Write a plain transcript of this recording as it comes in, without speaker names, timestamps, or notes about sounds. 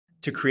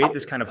To create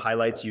this kind of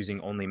highlights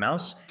using only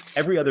mouse,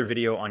 every other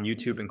video on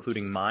YouTube,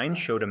 including mine,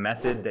 showed a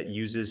method that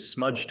uses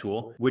smudge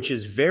tool, which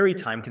is very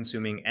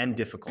time-consuming and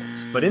difficult.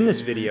 But in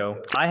this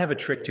video, I have a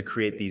trick to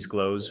create these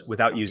glows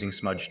without using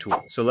smudge tool.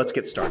 So let's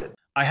get started.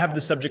 I have the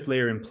subject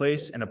layer in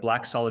place and a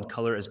black solid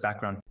color as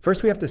background.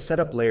 First, we have to set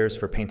up layers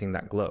for painting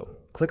that glow.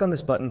 Click on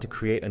this button to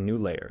create a new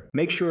layer.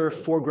 Make sure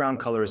foreground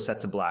color is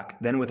set to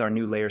black. Then with our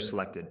new layer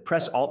selected,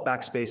 press Alt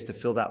Backspace to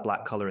fill that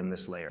black color in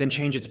this layer. Then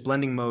change its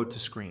blending mode to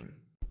screen.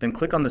 Then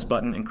click on this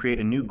button and create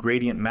a new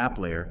gradient map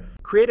layer.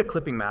 Create a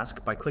clipping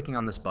mask by clicking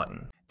on this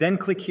button. Then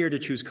click here to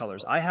choose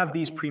colors. I have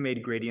these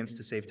pre-made gradients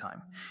to save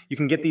time. You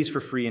can get these for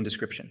free in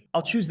description.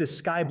 I'll choose this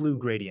sky blue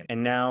gradient.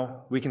 And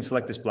now we can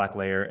select this black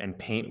layer and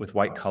paint with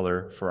white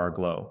color for our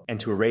glow. And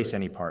to erase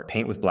any part,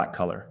 paint with black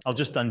color. I'll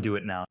just undo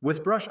it now.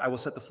 With brush, I will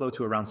set the flow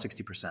to around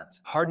 60%.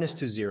 Hardness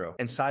to 0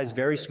 and size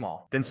very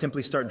small. Then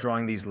simply start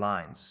drawing these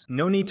lines.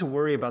 No need to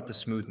worry about the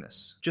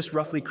smoothness. Just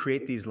roughly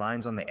create these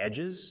lines on the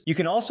edges. You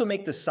can also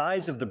make the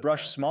size of the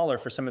brush smaller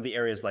for some of the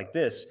areas like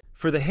this.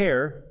 For the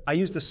hair, I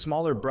used a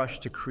smaller brush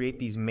to create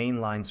these main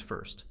lines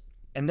first,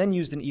 and then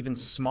used an even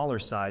smaller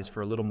size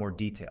for a little more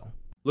detail.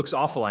 Looks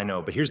awful, I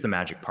know, but here's the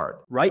magic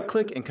part.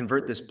 Right-click and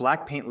convert this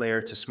black paint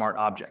layer to Smart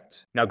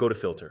Object. Now go to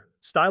Filter,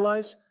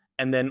 Stylize,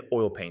 and then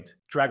Oil Paint.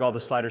 Drag all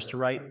the sliders to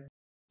right,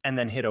 and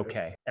then hit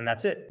OK. And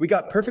that's it. We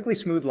got perfectly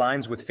smooth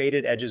lines with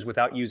faded edges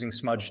without using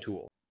smudge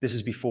tool. This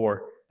is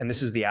before, and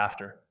this is the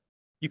after.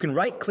 You can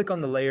right-click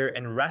on the layer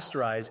and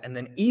rasterize, and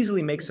then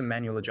easily make some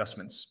manual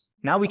adjustments.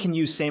 Now we can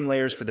use same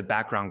layers for the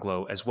background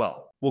glow as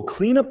well. We'll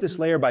clean up this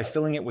layer by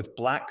filling it with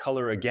black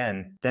color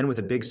again, then with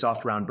a big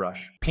soft round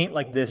brush. Paint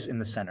like this in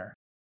the center.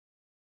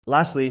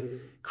 Lastly,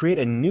 create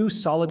a new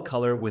solid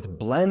color with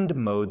blend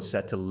mode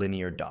set to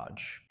linear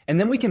dodge. And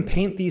then we can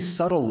paint these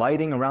subtle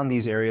lighting around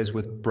these areas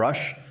with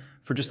brush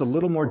for just a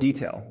little more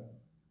detail.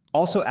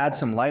 Also add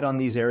some light on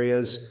these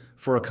areas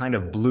for a kind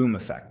of bloom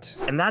effect.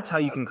 And that's how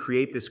you can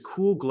create this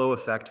cool glow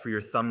effect for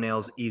your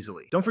thumbnails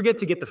easily. Don't forget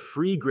to get the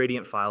free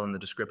gradient file in the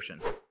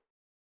description.